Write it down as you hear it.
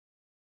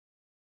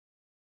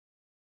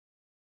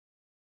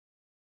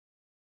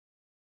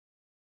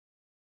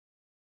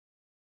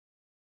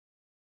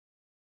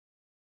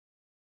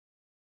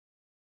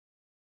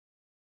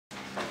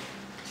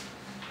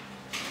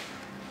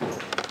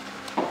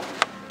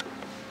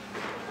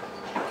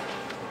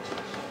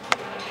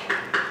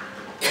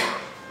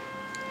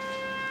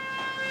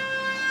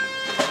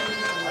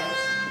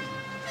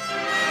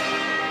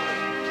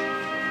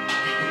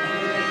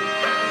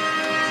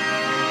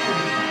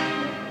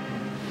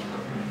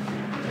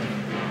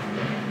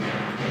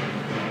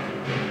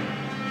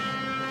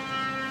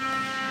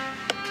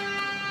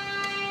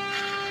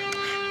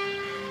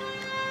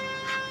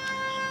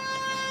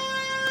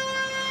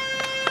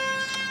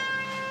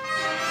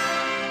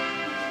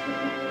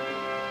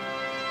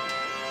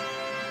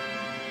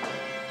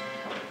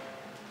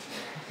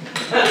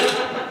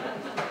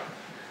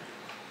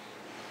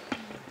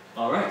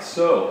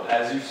So,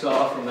 as you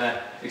saw from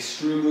that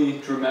extremely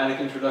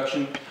dramatic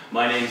introduction,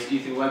 my name is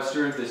Ethan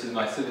Webster. This is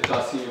my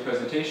Civitas Senior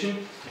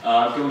presentation.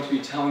 I'm going to be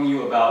telling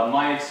you about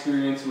my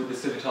experience with the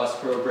Civitas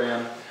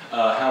program,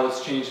 how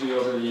it's changed me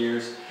over the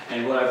years,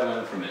 and what I've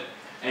learned from it.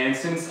 And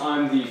since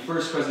I'm the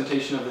first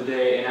presentation of the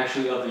day and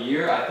actually of the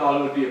year, I thought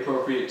it would be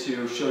appropriate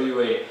to show you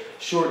a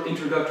short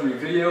introductory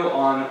video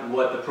on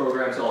what the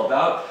program's all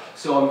about.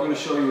 So I'm going to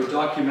show you a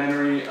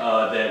documentary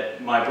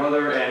that my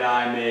brother and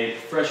I made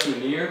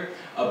freshman year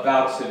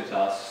about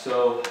Civitas.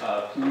 So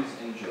please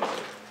enjoy.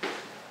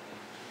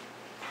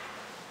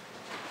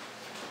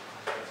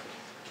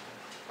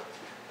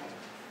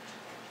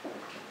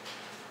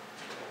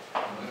 I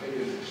think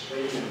it's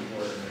extremely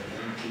important that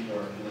young people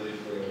are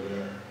politically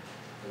aware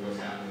of what's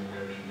happening in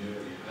their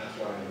community. And that's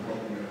why the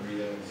program that we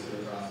have in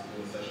Civitas is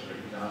doing such a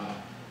great job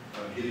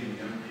of getting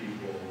young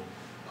people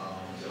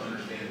to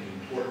understand the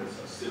importance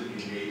of civic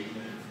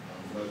engagement,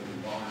 whether it be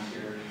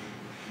volunteering,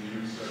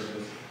 community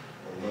service,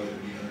 or whether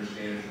it be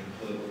understanding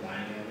the political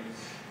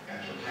dynamics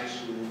at your high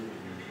school, in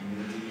your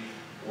community,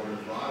 or in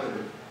a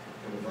broader,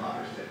 from a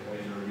broader standpoint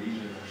in a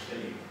region or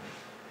state.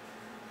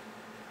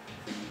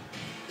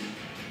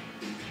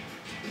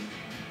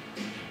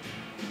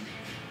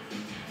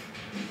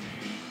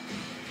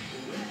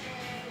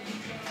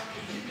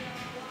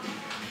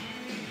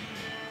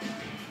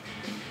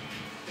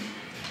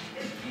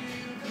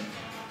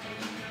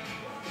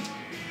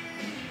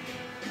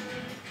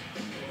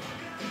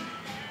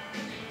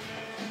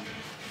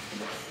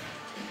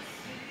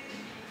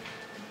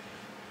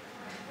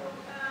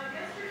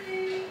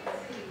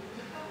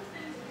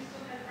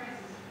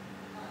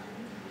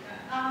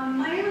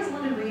 My name is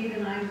Linda Reed,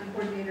 and I'm the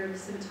coordinator of the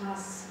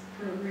Civitas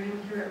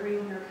program here at Rio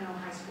Americano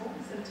High School.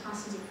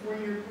 Civitas is a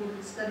four-year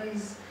political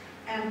studies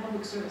and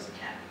public service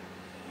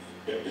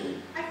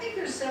academy. I think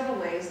there's several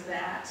ways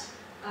that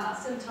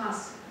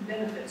Civitas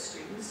benefits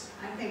students.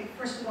 I think,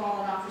 first of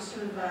all, it offers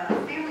sort of a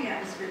family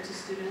atmosphere to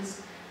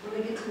students where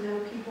they get to know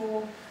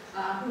people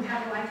who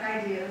have like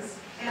ideas,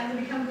 and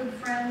they become good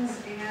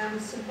friends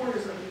and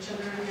supporters of each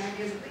other and the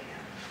ideas that they have.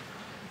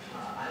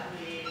 I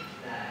believe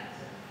that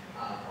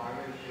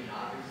farmers should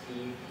not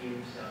receive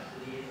huge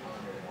subsidies on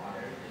their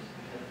water just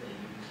because they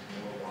use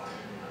more water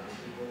than other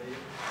people do.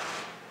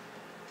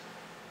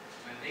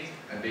 I think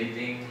a big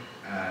thing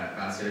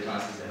about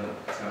Civitas is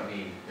to help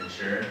me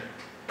mature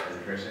as a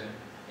person,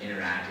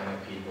 interacting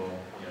with people,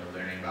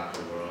 learning about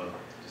the world,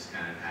 just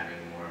kind of having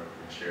a more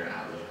mature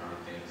outlook on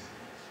things.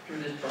 Through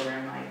this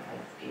program,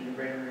 I've gained a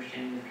greater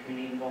understanding of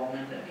community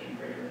involvement, I've gained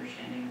a greater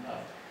understanding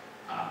of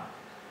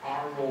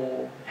our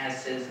role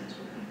as citizens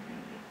within the community.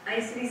 I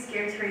used to be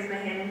scared to raise my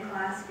hand in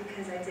class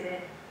because I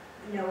didn't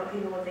know what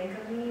people would think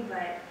of me,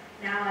 but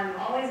now I'm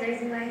always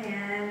raising my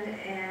hand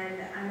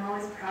and I'm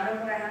always proud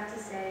of what I have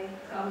to say.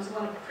 There's a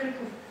lot of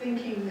critical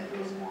thinking that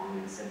goes along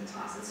in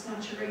Civitas. It's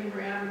not your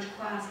regular average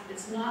class.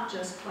 It's not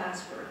just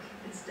classwork.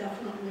 It's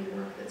definitely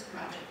work that's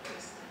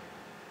project-based.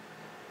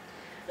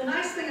 The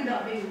nice thing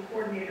about being a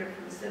coordinator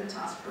for the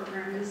Civitas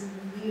program is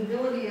the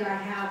ability I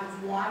have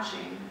of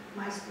watching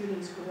my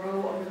students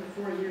grow over the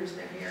 4 years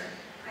they're here.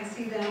 I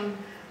see them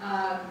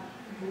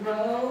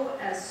grow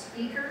as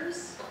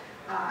speakers,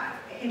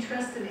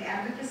 interest in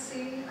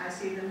advocacy. I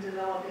see them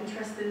develop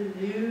interest in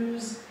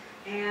news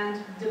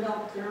and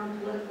develop their own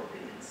political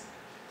opinions.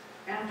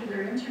 After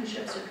their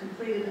internships are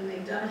completed and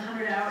they've done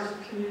 100 hours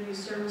of community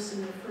service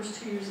in the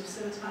first 2 years of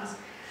Civitas,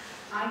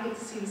 I get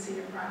to see the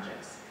senior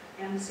projects.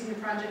 And the senior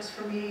projects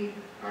for me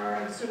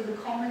are sort of the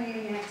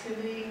culminating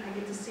activity. I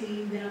get to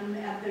see them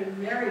at their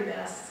very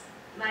best.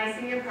 My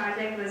senior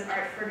project was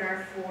Art for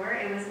Darfur.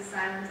 It was a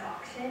silent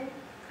auction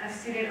of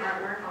student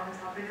artwork on the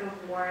topic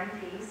of war and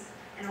peace,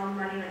 and all the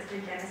money went to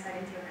the Genocide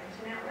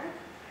Intervention Network.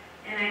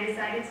 And I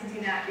decided to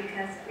do that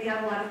because we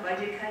have a lot of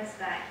budget cuts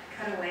that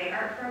cut away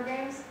art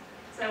programs,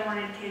 so I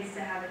wanted kids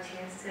to have a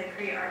chance to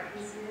create art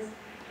pieces.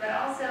 But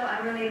also,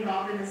 I'm really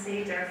involved in the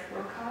Save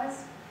Darfur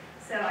cause,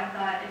 so I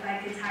thought if I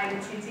could tie the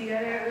two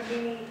together, it would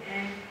be neat,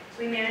 and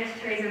we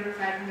managed to raise over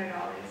 $500,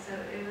 so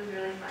it was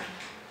really fun.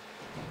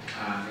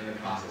 I'm in the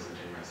process of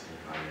doing my senior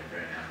project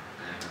right now.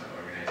 I'm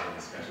organizing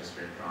a special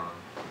spring prom.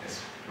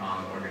 This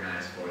prom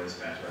organized for the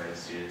special ed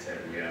students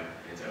at Rio.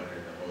 It's open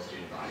to the whole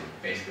student body.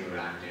 Basically what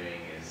I'm doing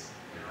is,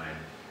 I'm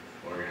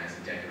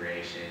organizing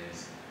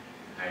decorations,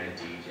 hiring a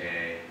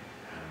DJ,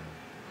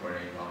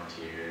 coordinating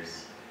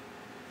volunteers,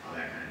 all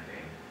that kind of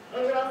thing.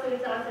 Overall,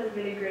 Civitas has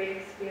been a great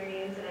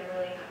experience, and I'm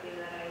really happy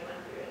that I went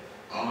through it.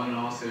 All in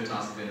all, Civitas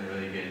has been a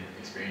really good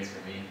experience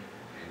for me,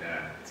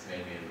 and it's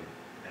made me,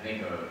 I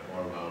think, a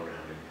more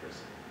well-rounded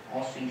person.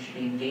 All students should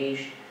be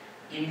engaged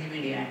in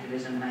community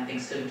activism, and I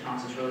think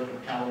Civitas has really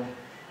propelled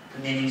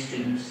many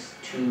students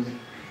to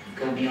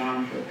go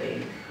beyond what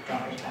they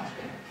thought was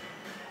possible.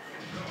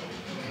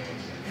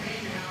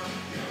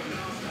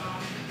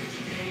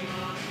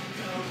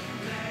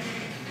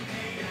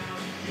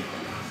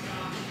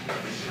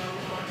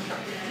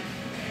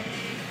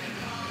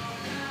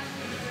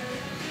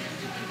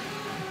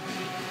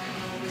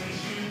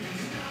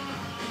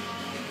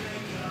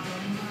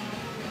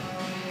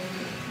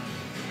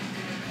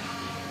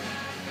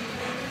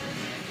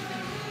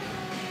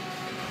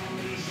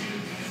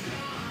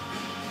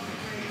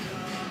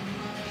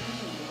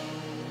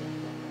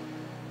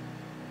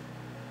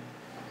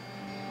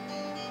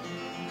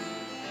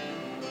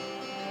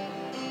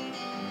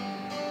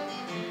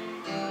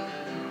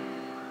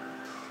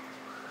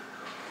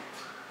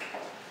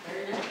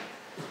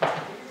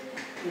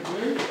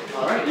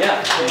 All right,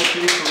 yeah, thank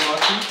you for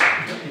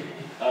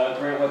watching.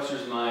 Grant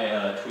Webster's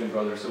my twin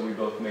brother, so we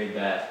both made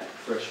that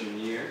freshman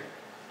year.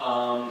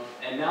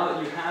 And now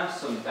that you have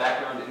some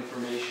background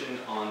information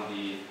on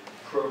the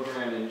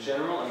program in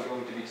general, I'm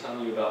going to be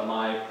telling you about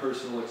my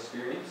personal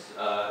experience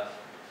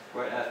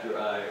right after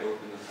I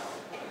open the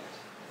PowerPoint.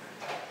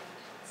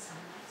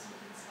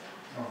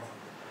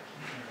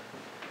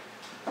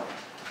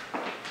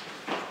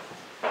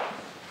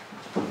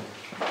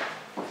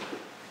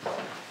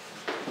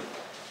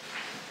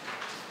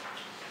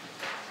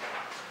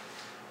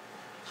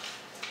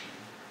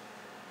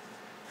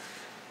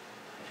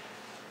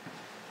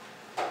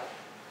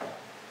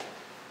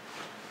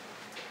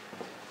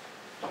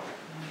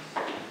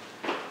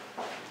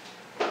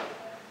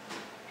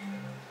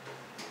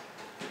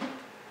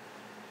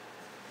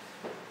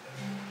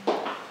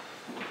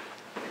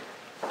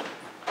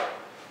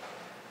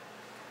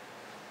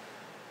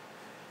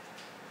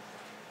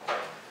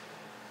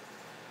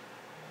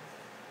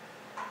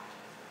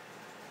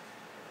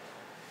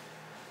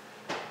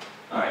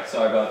 Alright,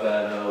 sorry about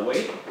that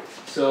wait.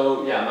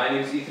 So yeah, my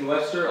name is Ethan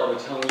Webster. I'll be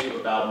telling you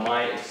about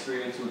my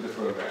experience with the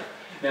program.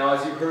 Now,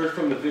 as you heard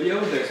from the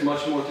video, there's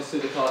much more to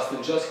Civitas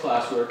than just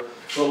classwork,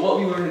 but what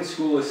we learn in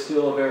school is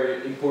still a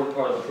very important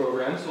part of the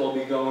program, so I'll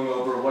be going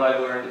over what I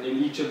learned in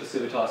each of the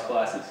Civitas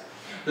classes.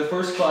 The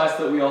first class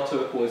that we all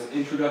took was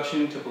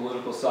Introduction to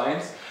Political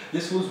Science.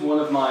 This was one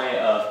of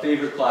my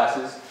favorite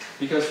classes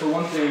because, for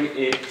one thing,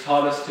 it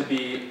taught us to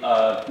be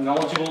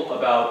knowledgeable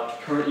about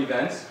current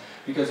events,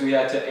 because we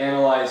had to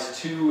analyze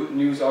 2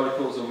 news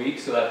articles a week,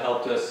 so that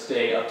helped us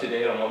stay up to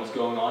date on what was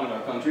going on in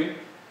our country.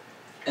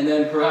 And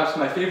then perhaps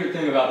my favorite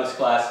thing about this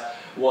class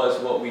was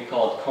what we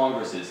called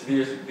congresses.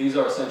 These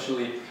are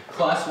essentially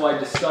class-wide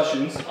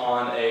discussions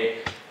on a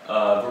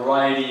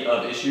variety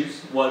of issues.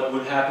 What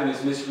would happen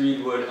is Ms.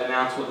 Reed would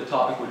announce what the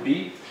topic would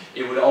be.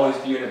 It would always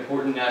be an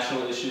important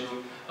national issue,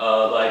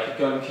 like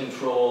gun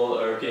control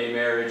or gay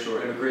marriage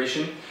or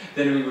immigration.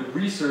 Then we would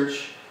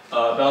research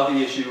about the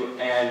issue,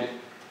 and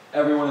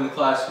everyone in the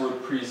class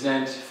would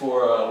present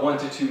for 1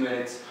 to 2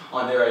 minutes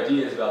on their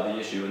ideas about the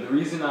issue. And the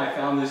reason I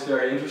found this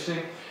very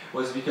interesting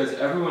was because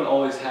everyone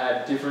always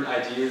had different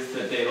ideas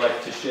that they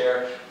liked to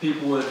share.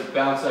 People would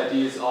bounce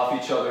ideas off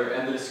each other,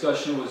 and the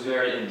discussion was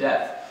very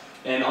in-depth.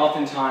 And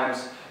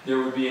oftentimes, there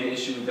would be an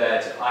issue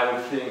that I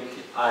would think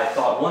I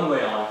thought one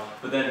way on,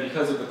 but then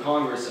because of the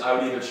Congress, I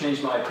would either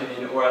change my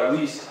opinion or at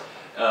least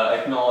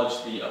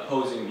acknowledge the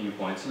opposing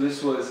viewpoint. So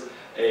this was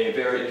a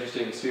very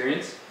interesting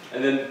experience.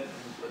 And then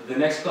the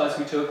next class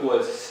we took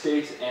was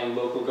State and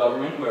Local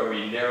Government, where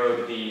we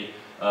narrowed the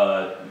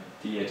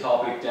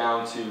topic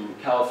down to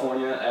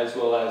California as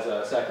well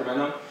as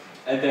Sacramento.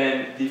 And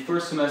then the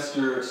first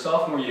semester,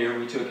 sophomore year,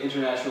 we took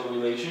International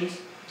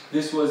Relations.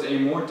 This was a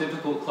more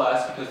difficult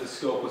class because the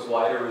scope was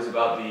wider. It was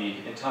about the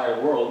entire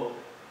world.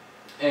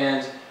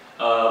 And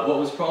what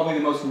was probably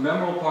the most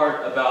memorable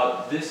part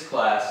about this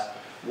class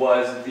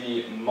was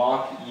the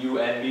mock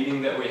UN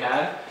meeting that we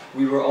had.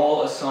 We were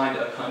all assigned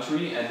a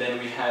country, and then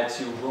we had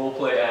to role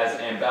play as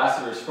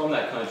ambassadors from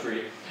that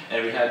country,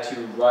 and we had to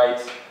write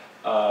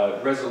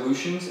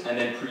resolutions and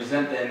then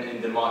present them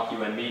in the mock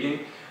UN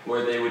meeting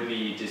where they would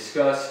be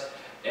discussed.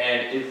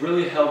 And it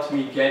really helped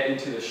me get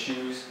into the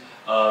shoes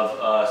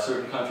of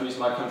certain countries.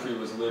 My country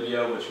was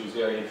Libya, which was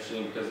very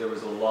interesting because there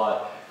was a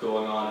lot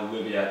going on in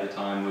Libya at the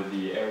time with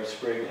the Arab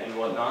Spring and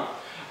whatnot.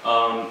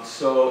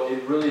 So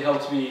it really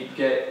helped me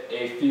get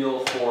a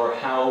feel for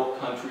how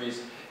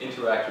countries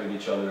interact with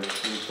each other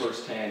through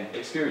first-hand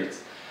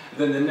experience.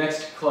 Then the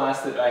next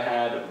class that I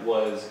had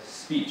was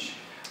speech.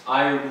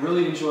 I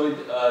really enjoyed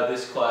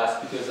this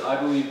class because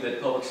I believe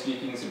that public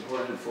speaking is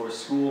important for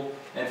school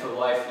and for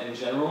life in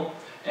general.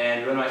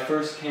 And when I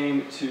first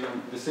came to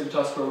the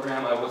Civitas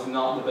program, I was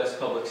not the best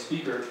public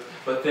speaker,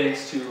 but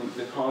thanks to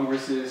the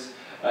congresses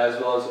as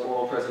well as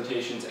oral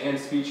presentations and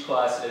speech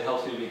class, it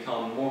helped me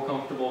become more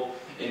comfortable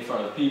in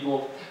front of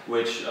people,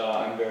 which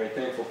I'm very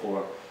thankful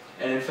for.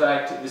 And in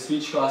fact, the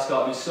speech class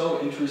got me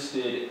so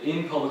interested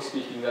in public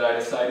speaking that I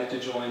decided to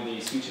join the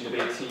speech and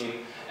debate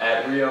team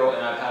at Rio,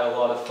 and I've had a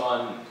lot of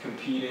fun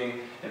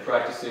competing and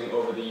practicing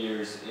over the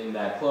years in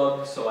that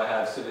club, so I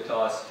have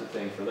Civitas to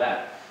thank for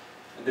that.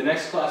 The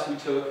next class we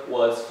took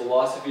was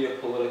Philosophy of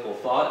Political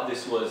Thought.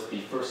 This was the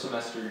first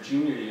semester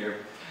junior year.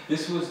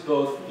 This was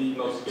both the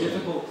most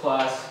difficult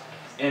class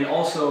and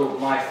also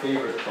my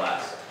favorite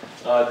class.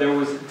 There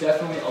was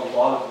definitely a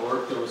lot of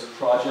work. There was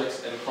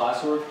projects and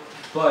classwork,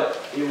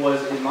 but it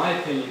was, in my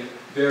opinion,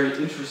 very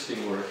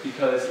interesting work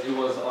because it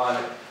was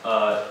on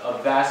a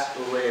vast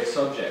array of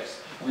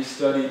subjects. We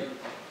studied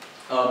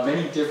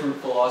many different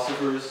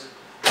philosophers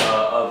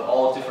of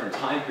all different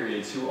time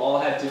periods who all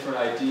had different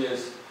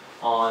ideas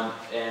on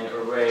an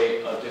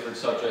array of different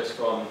subjects,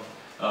 from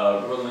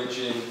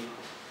religion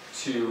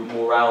to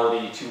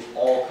morality to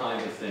all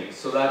kinds of things.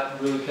 So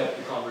that really kept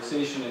the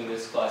conversation in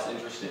this class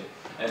interesting,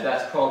 and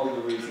that's probably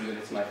the reason that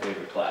it's my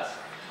favorite class.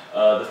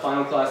 The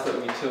final class that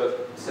we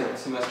took second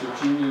semester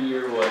junior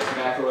year was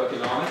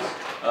macroeconomics.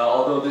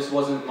 Although this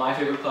wasn't my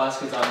favorite class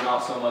because I'm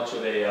not so much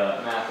of a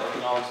math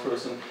economics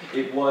person,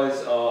 it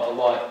was a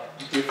lot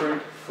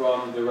different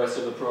from the rest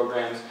of the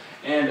programs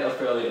and a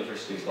fairly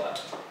interesting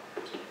class.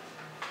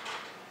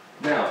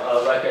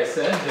 Now, like I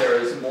said, there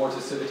is more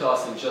to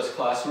Civitas than just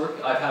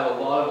classwork. I've had a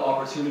lot of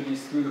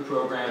opportunities through the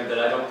program that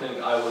I don't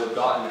think I would have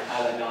gotten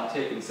had I not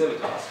taken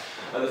Civitas.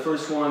 The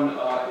first one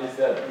is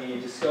that the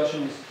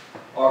discussions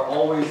are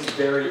always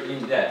very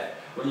in-depth.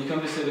 When you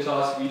come to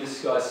Civitas, we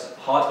discuss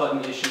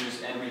hot-button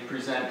issues and we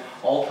present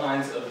all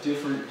kinds of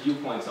different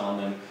viewpoints on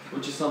them,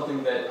 which is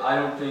something that I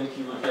don't think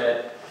you would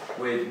get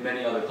with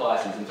many other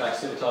classes. In fact,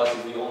 Civitas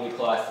is the only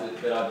class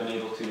that I've been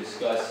able to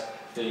discuss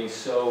things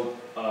so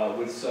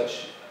with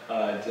such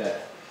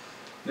depth.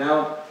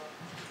 Now,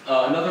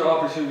 another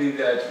opportunity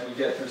that we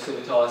get through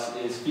Civitas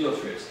is field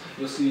trips.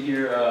 You'll see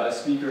here a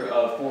speaker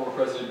of former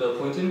President Bill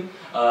Clinton.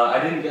 I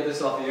didn't get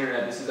this off the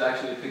internet. This is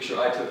actually a picture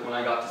I took when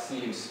I got to see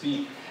him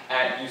speak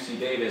at UC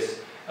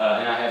Davis,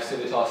 and I have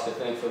Civitas to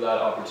thank for that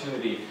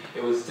opportunity.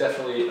 It was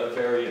definitely a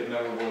very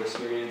memorable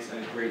experience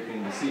and a great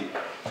thing to see.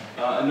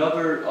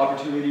 Another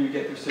opportunity we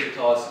get through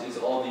Civitas is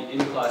all the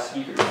in-class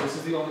speakers. This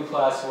is the only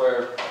class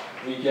where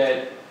we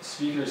get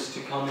speakers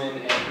to come in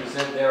and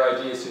present their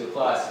ideas to the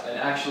class and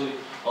actually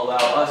allow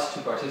us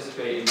to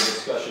participate in the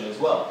discussion as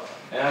well.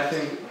 And I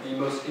think the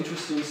most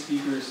interesting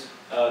speakers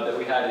that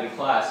we had in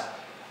class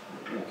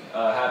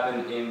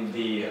happened in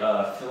the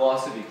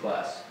philosophy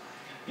class,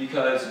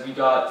 because we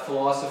got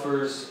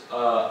philosophers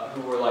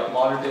who were like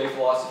modern day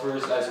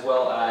philosophers, as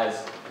well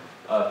as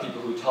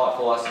people who taught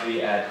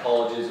philosophy at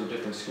colleges or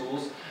different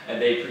schools, and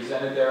they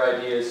presented their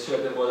ideas,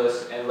 shared them with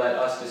us, and let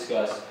us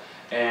discuss.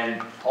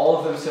 And all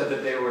of them said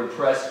that they were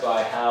impressed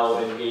by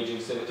how engaging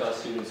Civitas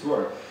students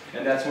were.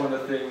 And that's one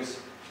of the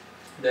things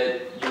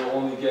that you'll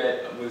only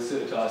get with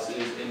Civitas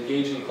is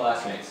engaging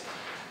classmates.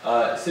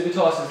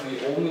 Civitas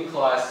is the only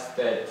class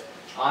that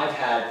I've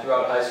had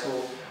throughout high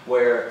school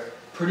where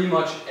pretty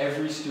much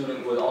every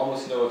student, with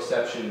almost no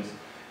exceptions,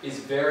 is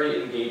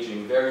very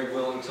engaging, very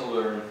willing to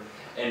learn,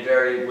 and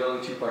very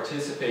willing to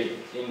participate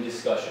in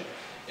discussion.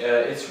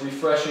 It's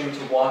refreshing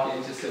to walk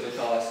into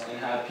Civitas and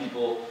have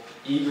people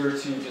eager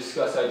to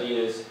discuss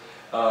ideas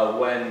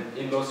when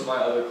in most of my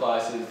other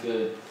classes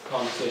the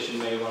conversation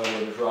may run a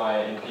little dry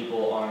and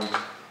people aren't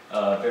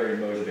very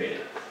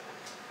motivated.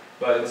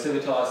 But in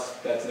Civitas,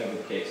 that's never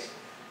the case.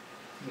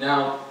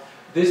 Now,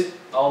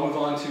 I'll move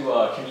on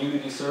to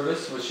community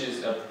service, which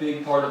is a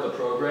big part of the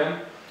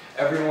program.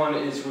 Everyone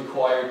is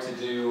required to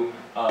do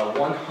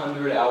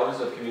 100 hours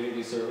of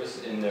community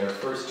service in their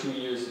first 2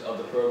 years of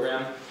the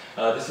program.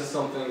 This is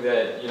something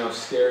that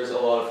scares a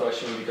lot of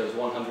freshmen because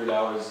 100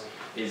 hours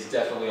is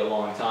definitely a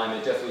long time.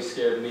 It definitely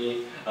scared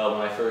me when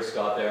I first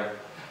got there.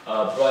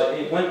 But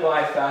it went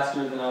by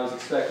faster than I was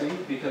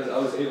expecting because I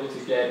was able to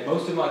get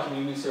most of my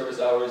community service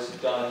hours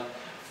done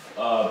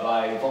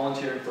by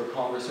volunteering for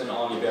Congressman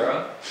Ami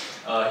Bera.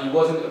 He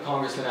wasn't a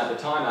congressman at the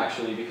time,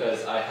 actually,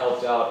 because I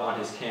helped out on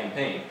his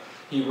campaign.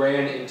 He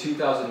ran in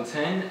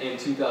 2010 and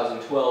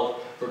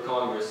 2012 for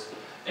Congress,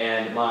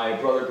 and my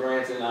brother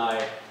Grant and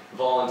I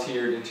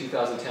volunteered in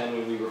 2010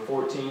 when we were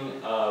 14.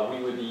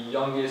 We were the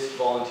youngest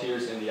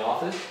volunteers in the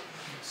office,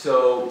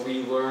 so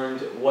we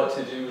learned what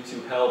to do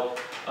to help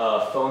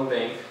phone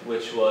bank,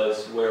 which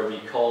was where we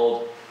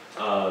called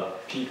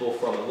people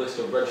from a list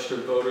of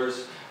registered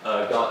voters,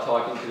 got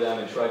talking to them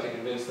and tried to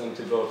convince them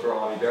to vote for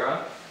Ami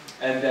Bera.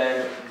 And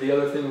then the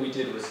other thing we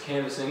did was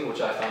canvassing, which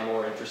I found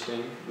more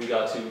interesting. We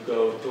got to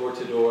go door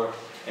to door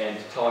and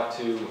talk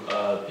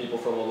to people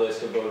from a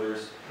list of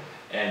voters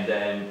and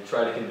then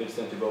try to convince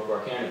them to vote for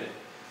our candidate.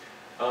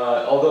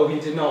 Although he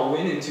did not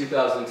win in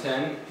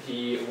 2010,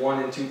 he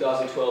won in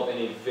 2012 in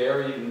a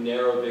very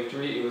narrow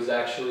victory. It was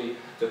actually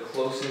the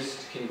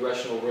closest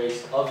congressional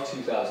race of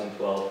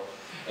 2012.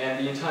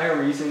 And the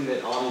entire reason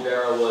that Ami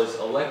Bera was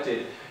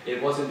elected,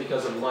 it wasn't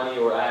because of money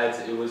or ads,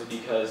 it was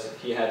because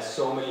he had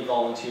so many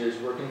volunteers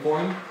working for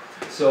him.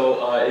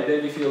 So it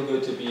made me feel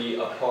good to be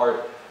a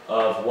part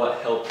of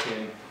what helped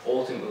him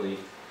ultimately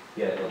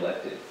get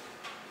elected.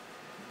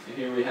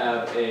 Here we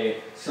have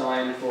a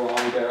sign for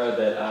Ami Bera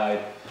that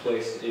I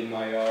placed in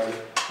my yard.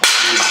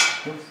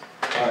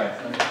 Alright.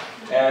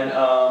 And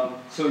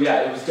so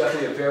yeah, it was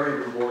definitely a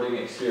very rewarding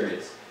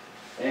experience.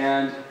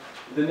 And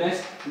the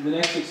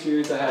next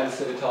experience I had in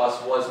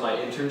Civitas was my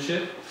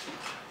internship.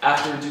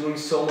 After doing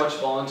so much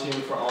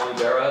volunteering for Ami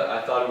Bera,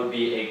 I thought it would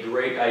be a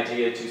great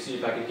idea to see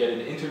if I could get an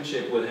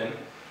internship with him.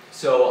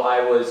 So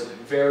I was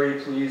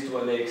very pleased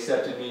when they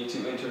accepted me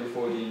to intern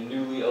for the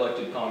newly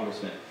elected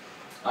congressman.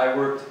 I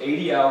worked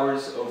 80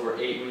 hours over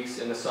 8 weeks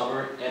in the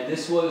summer, and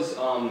this was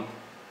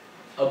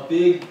a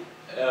big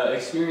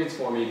experience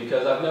for me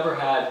because I've never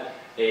had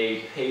a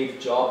paid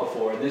job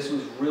before, and this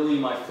was really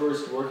my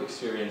first work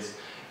experience,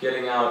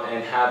 getting out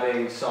and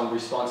having some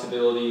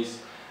responsibilities,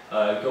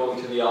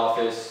 going to the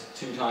office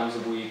 2 times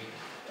a week,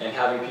 and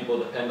having people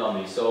depend on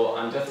me. So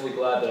I'm definitely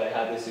glad that I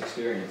had this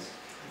experience.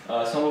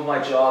 Some of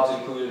my jobs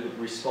included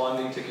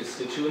responding to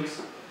constituents.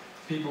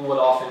 people would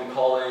often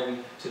call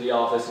in to the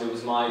office, and it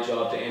was my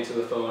job to answer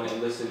the phone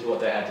and listen to what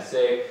they had to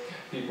say.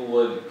 People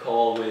would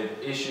call with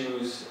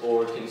issues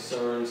or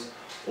concerns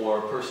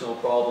or personal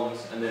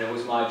problems, and then it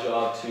was my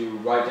job to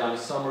write down a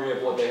summary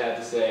of what they had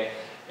to say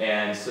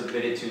and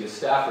submit it to the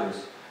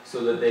staffers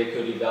so that they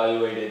could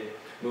evaluate it,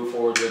 move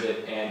forward with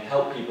it, and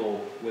help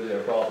people with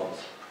their problems.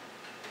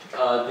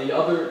 The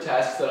other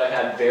tasks that I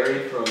had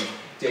varied from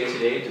day to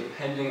day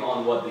depending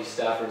on what the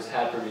staffers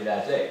had for me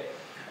that day.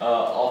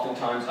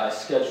 Oftentimes I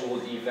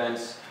scheduled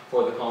events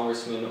for the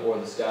congressman or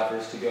the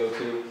staffers to go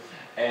to,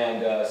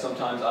 and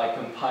sometimes I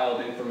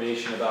compiled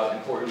information about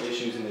important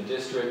issues in the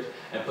district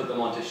and put them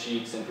onto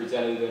sheets and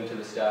presented them to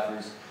the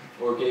staffers,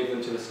 or gave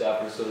them to the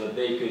staffers so that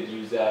they could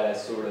use that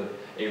as sort of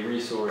a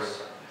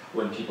resource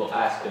when people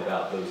asked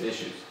about those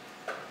issues.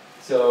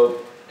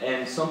 So,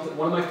 and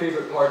one of my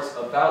favorite parts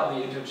about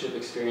the internship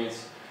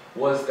experience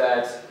was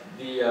that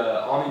the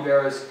Army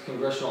Bearers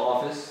Congressional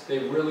Office, they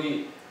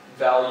really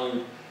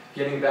valued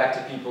getting back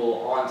to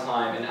people on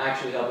time and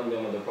actually helping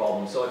them with their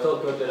problems. So I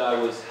felt good that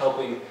I was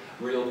helping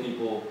real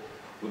people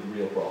with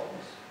real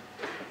problems.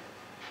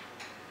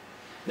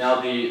 Now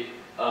the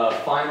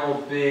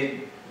final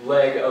big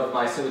leg of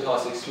my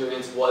Civitas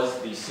experience was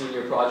the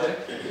senior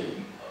project.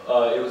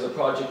 It was a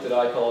project that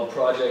I called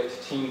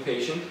Project Teen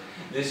Patient.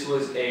 This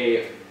was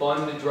a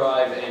fund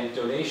drive and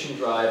donation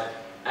drive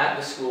at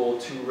the school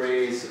to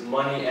raise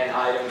money and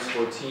items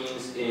for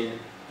teens in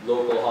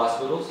local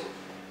hospitals.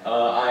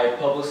 I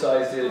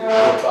publicized it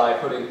by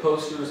putting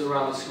posters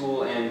around the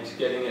school and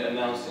getting it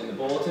announced in the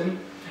bulletin.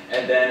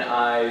 And then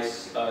I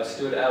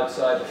stood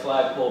outside the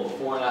flagpole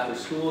before and after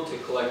school to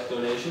collect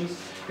donations.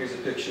 Here's a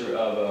picture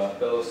of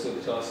fellow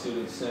Civitas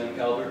student Sam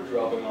Calvert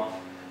dropping off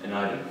an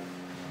item.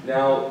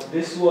 Now,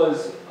 this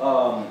was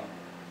a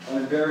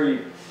very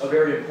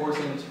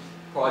important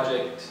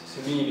project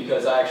to me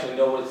because I actually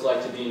know what it's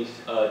like to be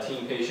a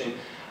teen patient.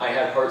 I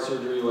had heart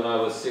surgery when I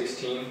was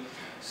 16.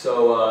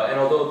 So, and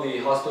although the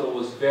hospital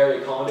was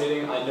very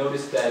accommodating, I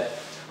noticed that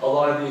a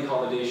lot of the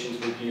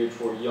accommodations were geared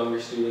for younger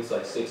students,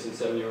 like 6- and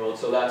 7-year-olds.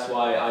 So that's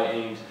why I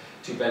aimed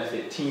to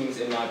benefit teens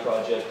in my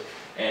project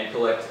and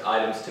collect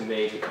items to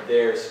make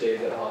their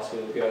stays at the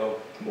hospital go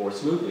more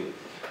smoothly.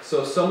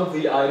 So some of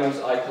the items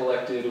I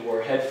collected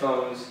were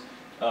headphones,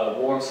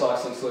 warm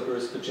socks and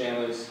slippers,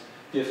 pajamas,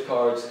 gift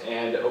cards,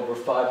 and over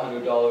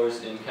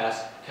 $500 in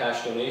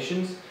cash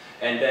donations.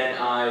 And then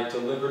I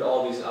delivered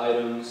all these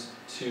items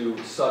to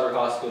Sutter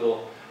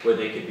Hospital where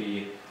they could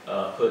be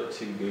put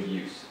to good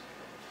use.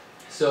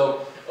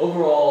 So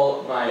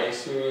overall, my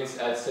experience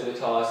at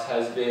Civitas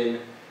has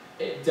been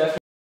definitely